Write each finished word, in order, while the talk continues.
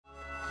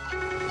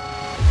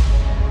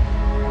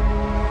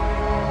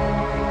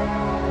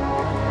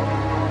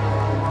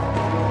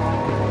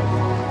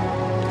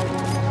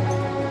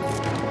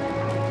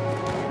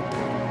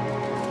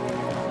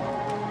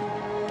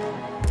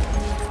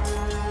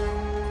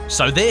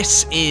So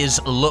this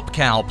is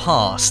Lupkow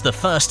Pass, the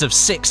first of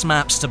 6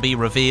 maps to be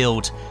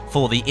revealed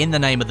for the In the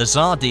Name of the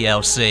Tsar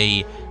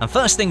DLC. And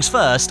first things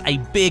first, a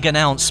big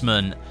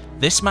announcement.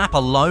 This map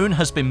alone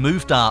has been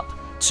moved up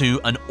to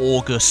an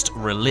August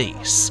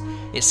release.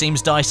 It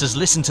seems DICE has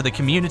listened to the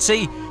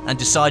community and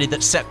decided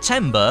that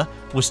September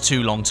was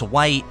too long to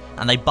wait,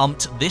 and they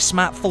bumped this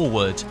map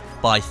forward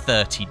by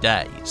 30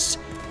 days.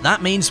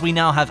 That means we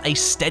now have a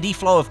steady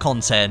flow of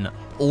content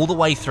all the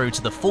way through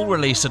to the full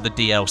release of the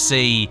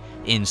DLC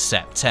in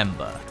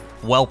September.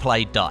 Well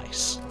played,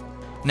 DICE.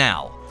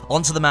 Now,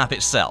 onto the map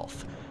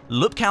itself.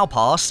 Lupkow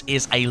Pass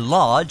is a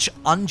large,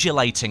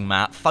 undulating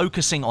map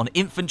focusing on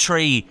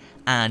infantry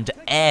and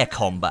air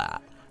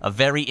combat. A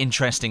very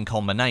interesting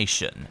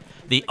combination.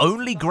 The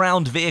only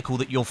ground vehicle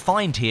that you'll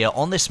find here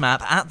on this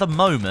map at the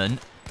moment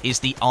is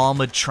the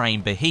armoured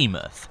train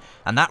behemoth,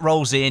 and that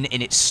rolls in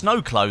its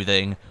snow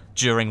clothing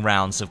during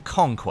rounds of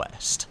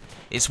Conquest.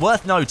 It's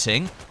worth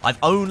noting, I've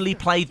only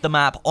played the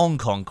map on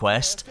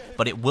Conquest,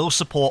 but it will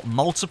support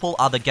multiple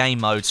other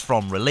game modes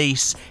from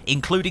release,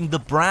 including the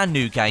brand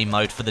new game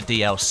mode for the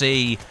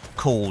DLC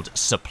called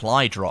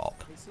Supply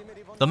Drop.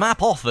 The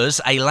map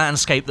offers a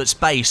landscape that's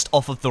based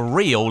off of the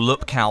real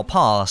Lupkow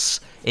Pass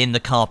in the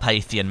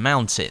Carpathian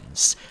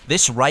Mountains.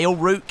 This rail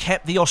route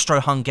kept the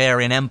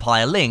Austro-Hungarian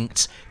Empire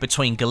linked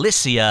between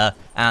Galicia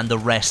and the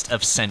rest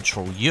of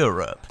Central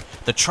Europe.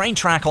 The train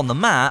track on the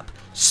map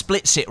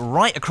splits it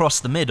right across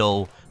the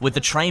middle, with the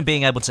train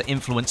being able to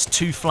influence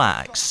 2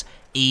 flags,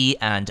 E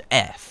and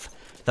F.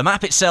 The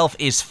map itself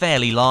is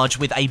fairly large,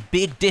 with a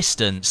big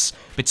distance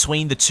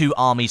between the 2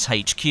 armies'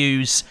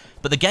 HQs,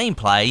 but the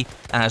gameplay,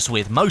 as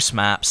with most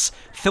maps,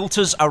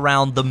 filters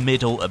around the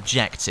middle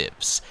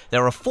objectives.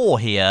 There are 4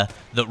 here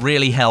that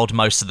really held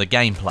most of the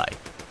gameplay.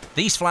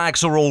 These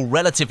flags are all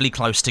relatively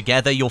close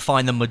together. You'll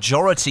find the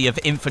majority of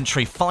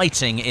infantry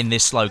fighting in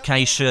this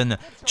location,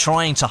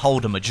 trying to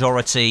hold a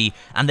majority,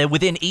 and they're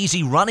within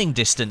easy running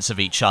distance of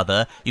each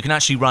other. You can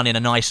actually run in a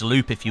nice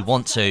loop if you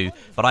want to,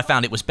 but I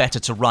found it was better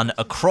to run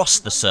across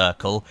the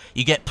circle.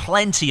 You get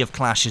plenty of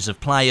clashes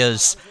of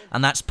players,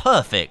 and that's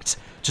perfect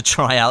to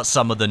try out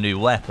some of the new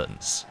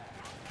weapons.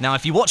 Now,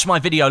 if you watched my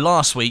video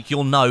last week,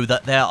 you'll know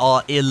that there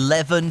are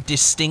 11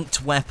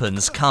 distinct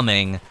weapons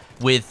coming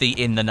with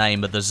the In the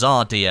Name of the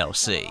Tsar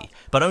DLC,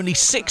 but only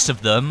 6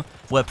 of them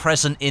were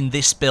present in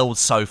this build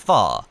so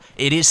far.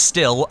 It is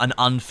still an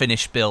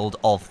unfinished build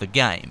of the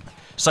game.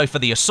 So for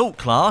the Assault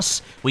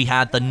class, we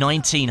had the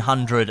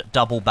 1900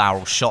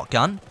 double-barrel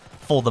shotgun.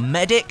 For the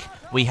Medic,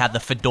 we had the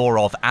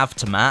Fedorov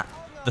Avtomat.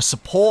 The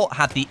Support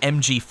had the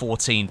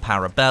MG14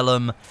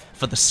 Parabellum.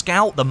 For the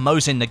Scout, the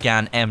Mosin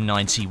Nagant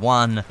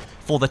M91.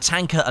 For the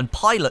Tanker and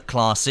Pilot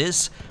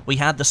classes, we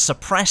had the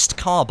Suppressed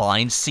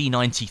Carbine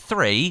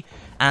C93,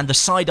 and the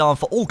sidearm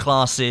for all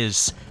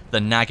classes, the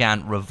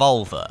Nagant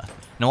Revolver.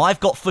 Now,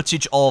 I've got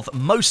footage of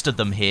most of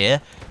them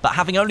here, but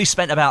having only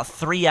spent about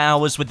 3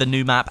 hours with the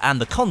new map and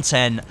the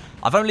content,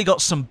 I've only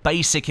got some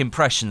basic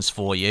impressions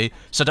for you,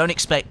 so don't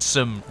expect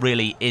some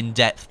really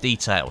in-depth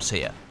details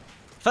here.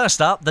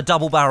 First up, the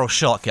double-barrel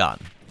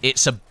shotgun.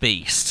 It's a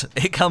beast.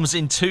 It comes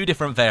in 2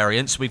 different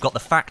variants. We've got the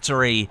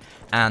Factory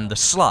and the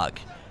Slug,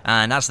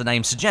 and as the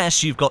name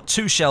suggests, you've got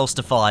 2 shells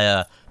to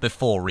fire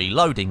before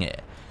reloading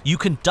it. You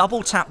can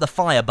double tap the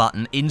fire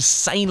button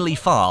insanely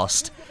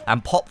fast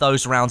and pop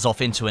those rounds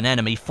off into an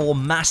enemy for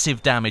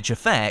massive damage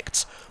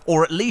effect,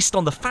 or at least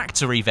on the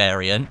Factory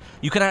variant,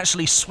 you can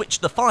actually switch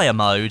the fire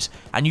mode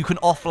and you can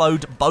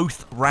offload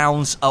both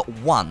rounds at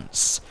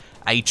once.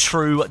 A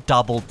true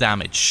double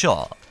damage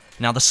shot.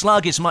 Now, the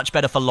Slug is much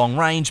better for long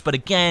range, but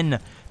again,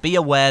 be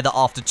aware that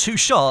after 2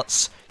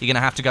 shots, you're going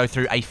to have to go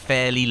through a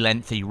fairly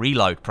lengthy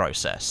reload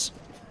process.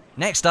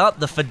 Next up,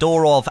 the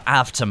Fedorov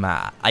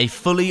Avtomat, a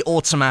fully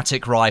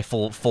automatic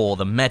rifle for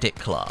the Medic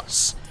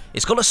class.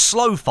 It's got a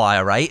slow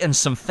fire rate and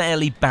some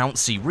fairly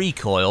bouncy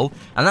recoil,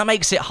 and that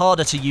makes it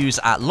harder to use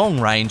at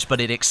long range, but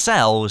it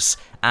excels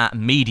at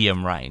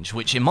medium range,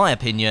 which in my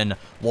opinion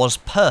was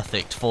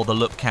perfect for the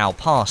Lupkow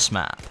Pass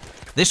map.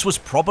 This was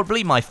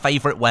probably my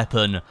favourite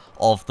weapon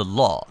of the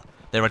lot.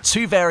 There are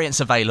 2 variants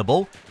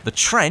available, the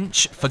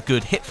Trench for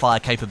good hipfire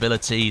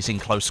capabilities in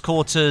close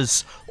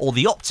quarters, or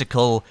the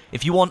Optical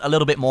if you want a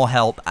little bit more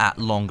help at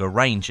longer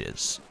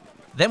ranges.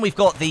 Then we've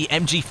got the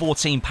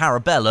MG14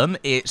 Parabellum.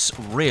 It's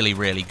really,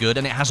 really good,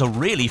 and it has a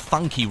really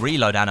funky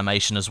reload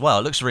animation as well.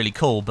 It looks really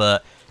cool,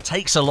 but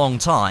takes a long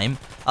time.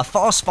 A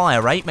fast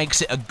fire rate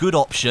makes it a good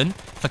option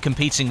for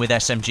competing with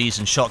SMGs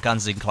and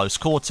shotguns in close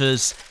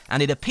quarters,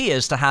 and it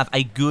appears to have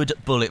a good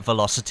bullet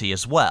velocity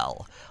as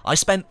well. I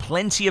spent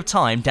plenty of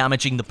time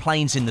damaging the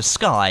planes in the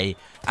sky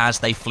as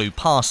they flew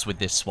past with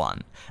this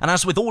one. And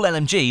as with all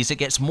LMGs, it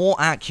gets more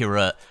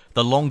accurate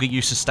the longer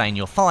you sustain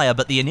your fire,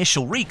 but the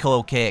initial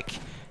recoil kick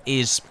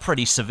is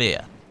pretty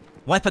severe.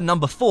 Weapon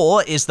number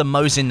 4 is the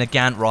Mosin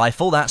Nagant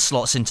rifle. That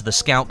slots into the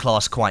Scout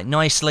class quite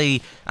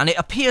nicely, and it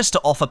appears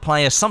to offer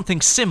players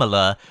something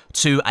similar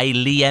to a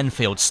Lee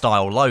Enfield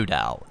style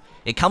loadout.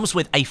 It comes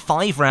with a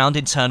 5-round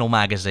internal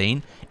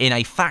magazine in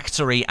a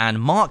factory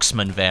and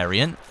marksman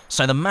variant,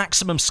 so the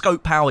maximum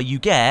scope power you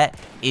get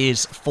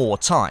is 4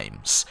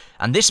 times.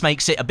 And this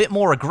makes it a bit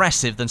more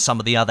aggressive than some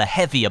of the other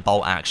heavier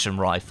bolt-action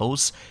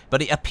rifles,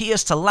 but it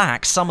appears to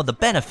lack some of the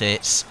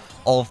benefits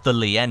of the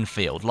Lee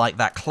Enfield, like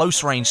that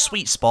close-range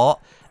sweet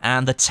spot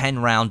and the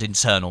 10-round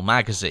internal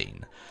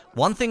magazine.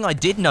 One thing I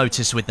did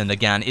notice with the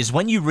Nagant is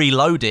when you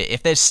reload it,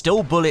 if there's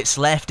still bullets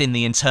left in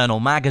the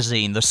internal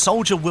magazine, the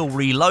soldier will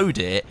reload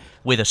it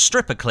with a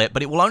stripper clip,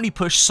 but it will only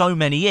push so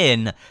many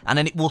in, and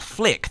then it will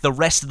flick the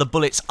rest of the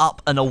bullets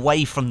up and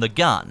away from the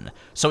gun.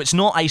 So it's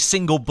not a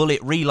single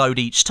bullet reload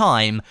each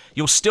time,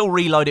 you'll still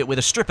reload it with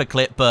a stripper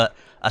clip, but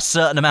a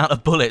certain amount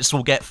of bullets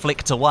will get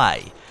flicked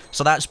away.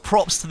 So that's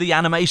props to the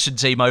animation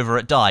team over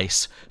at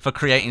DICE for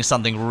creating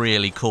something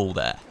really cool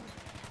there.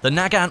 The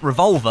Nagant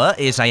revolver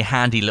is a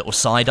handy little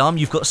sidearm.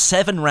 You've got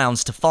 7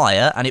 rounds to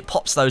fire, and it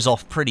pops those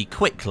off pretty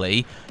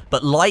quickly,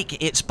 but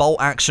like its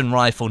bolt-action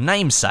rifle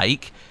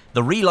namesake,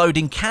 the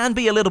reloading can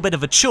be a little bit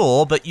of a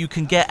chore, but you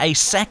can get a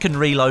second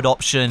reload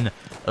option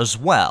as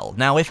well.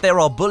 Now, if there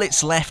are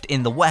bullets left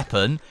in the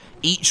weapon,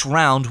 each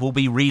round will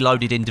be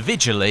reloaded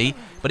individually,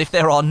 but if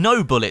there are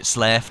no bullets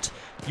left,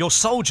 your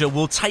soldier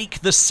will take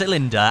the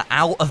cylinder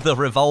out of the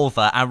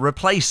revolver and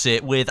replace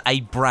it with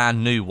a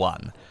brand new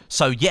one.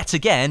 So yet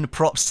again,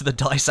 props to the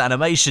DICE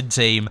animation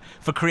team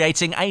for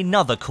creating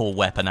another cool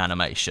weapon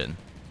animation.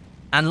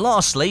 And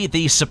lastly,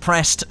 the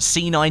suppressed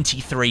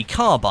C93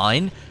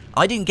 carbine.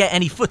 I didn't get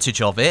any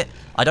footage of it.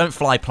 I don't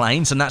fly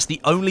planes, and that's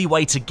the only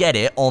way to get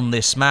it on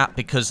this map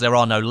because there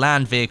are no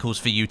land vehicles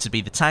for you to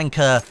be the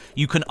tanker.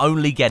 You can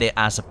only get it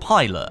as a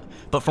pilot.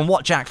 But from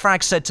what Jack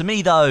Frag said to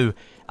me though,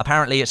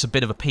 apparently it's a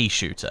bit of a pea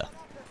shooter.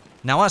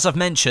 Now, as I've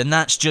mentioned,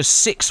 that's just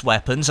 6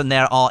 weapons, and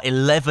there are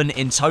 11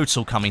 in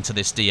total coming to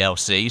this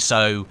DLC,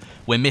 so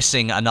we're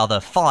missing another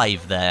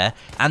 5 there.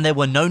 And there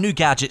were no new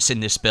gadgets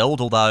in this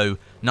build, although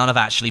none have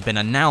actually been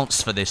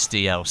announced for this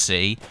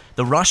DLC.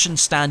 The Russian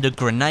standard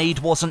grenade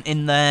wasn't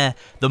in there,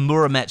 the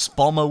Muromets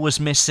bomber was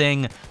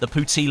missing, the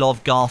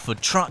Putilov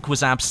Garford truck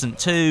was absent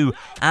too,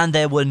 and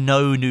there were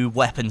no new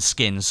weapon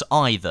skins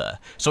either.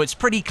 So it's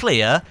pretty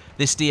clear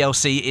this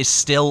DLC is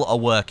still a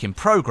work in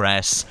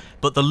progress,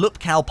 but the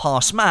Lupkow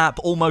Pass map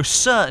almost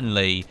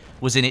certainly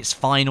was in its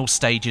final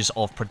stages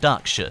of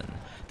production.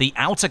 The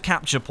outer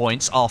capture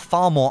points are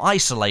far more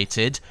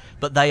isolated,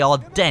 but they are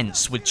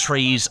dense with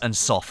trees and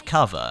soft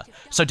cover.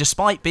 So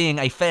despite being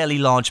a fairly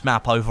large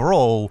map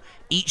overall,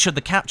 each of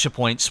the capture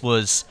points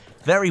was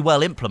very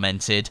well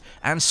implemented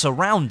and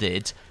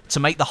surrounded to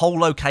make the whole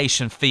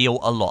location feel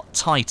a lot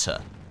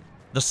tighter.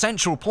 The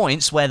central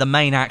points where the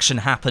main action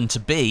happened to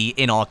be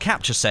in our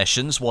capture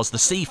sessions was the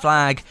C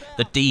flag,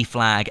 the D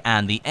flag,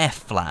 and the F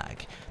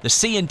flag. The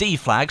C and D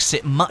flags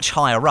sit much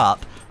higher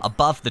up,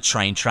 above the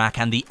train track,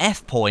 and the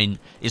F point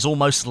is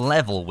almost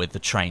level with the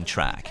train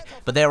track.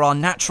 But there are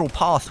natural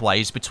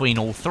pathways between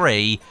all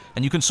 3,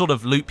 and you can sort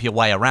of loop your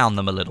way around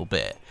them a little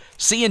bit.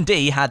 C and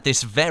D had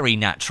this very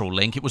natural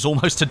link. It was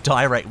almost a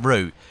direct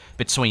route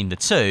between the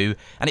two,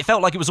 and it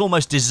felt like it was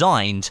almost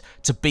designed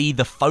to be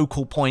the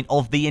focal point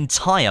of the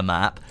entire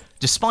map,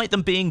 despite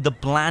them being the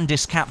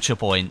blandest capture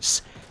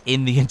points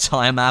in the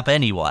entire map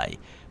anyway.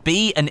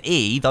 B and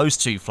E, those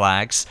 2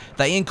 flags,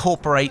 they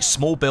incorporate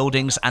small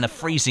buildings and a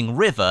freezing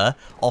river,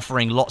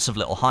 offering lots of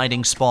little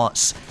hiding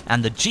spots,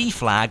 and the G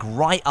flag,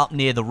 right up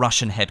near the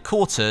Russian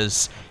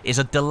headquarters, is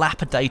a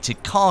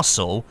dilapidated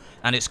castle,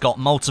 and it's got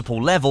multiple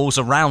levels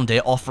around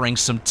it, offering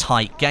some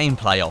tight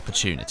gameplay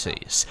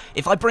opportunities.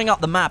 If I bring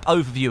up the map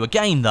overview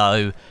again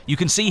though, you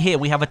can see here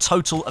we have a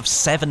total of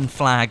 7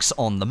 flags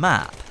on the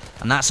map,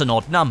 and that's an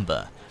odd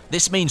number.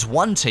 This means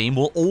one team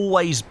will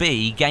always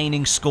be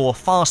gaining score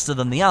faster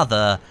than the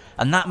other,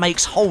 and that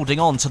makes holding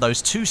on to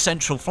those 2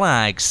 central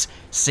flags,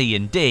 C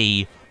and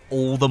D,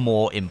 all the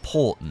more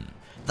important.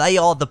 They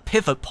are the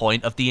pivot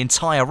point of the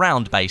entire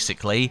round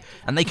basically,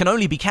 and they can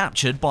only be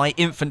captured by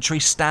infantry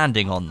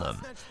standing on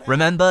them.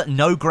 Remember,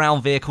 no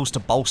ground vehicles to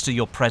bolster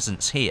your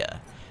presence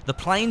here. The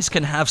planes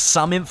can have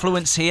some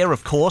influence here,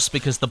 of course,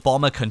 because the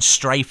bomber can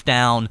strafe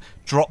down,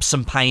 drop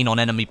some pain on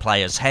enemy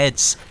players'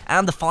 heads,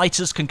 and the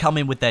fighters can come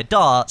in with their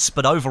darts,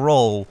 but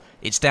overall,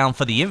 it's down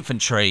for the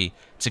infantry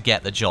to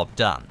get the job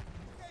done.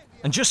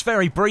 And just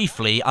very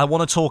briefly, I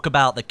want to talk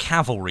about the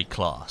cavalry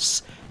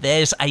class.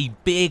 There's a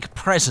big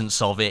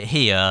presence of it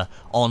here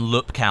on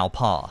Lupkow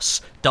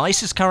Pass.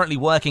 DICE is currently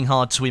working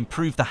hard to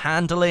improve the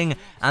handling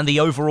and the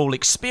overall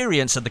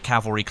experience of the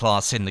cavalry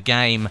class in the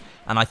game,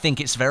 and I think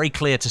it's very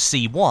clear to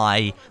see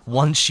why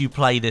once you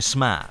play this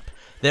map.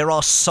 There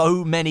are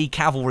so many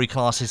cavalry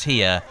classes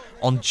here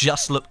on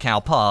just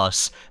Lupkow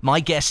Pass, my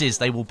guess is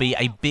they will be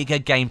a bigger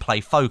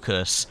gameplay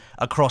focus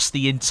across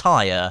the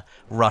entire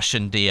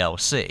Russian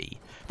DLC.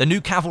 The new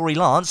Cavalry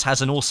Lance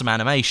has an awesome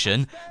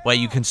animation where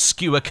you can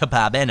skewer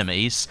kebab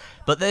enemies,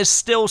 but there's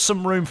still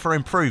some room for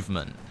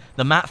improvement.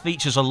 The map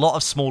features a lot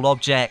of small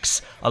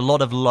objects, a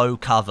lot of low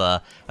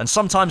cover, and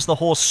sometimes the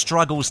horse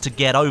struggles to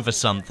get over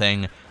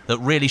something that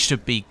really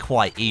should be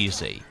quite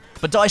easy.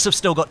 But DICE have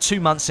still got 2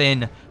 months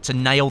in to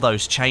nail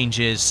those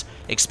changes.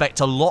 Expect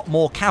a lot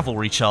more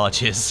cavalry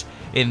charges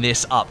in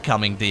this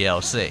upcoming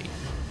DLC.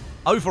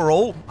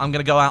 Overall, I'm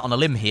going to go out on a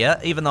limb here.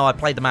 Even though I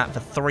played the map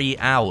for 3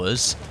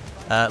 hours,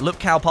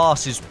 Lupkow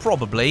Pass is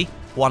probably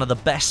one of the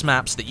best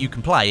maps that you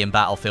can play in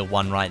Battlefield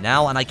 1 right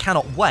now, and I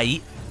cannot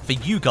wait for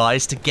you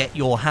guys to get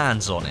your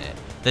hands on it.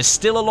 There's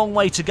still a long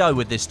way to go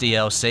with this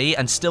DLC,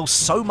 and still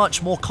so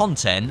much more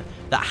content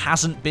that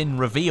hasn't been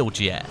revealed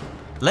yet.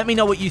 Let me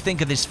know what you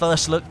think of this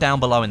first look down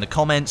below in the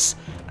comments.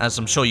 As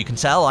I'm sure you can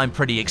tell, I'm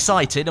pretty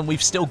excited, and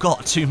we've still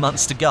got 2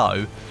 months to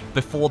go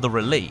before the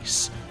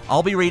release.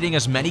 I'll be reading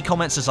as many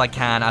comments as I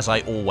can, as I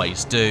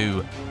always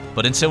do.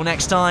 But until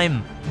next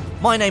time,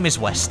 my name is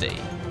Westie,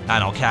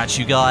 and I'll catch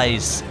you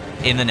guys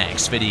in the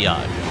next video.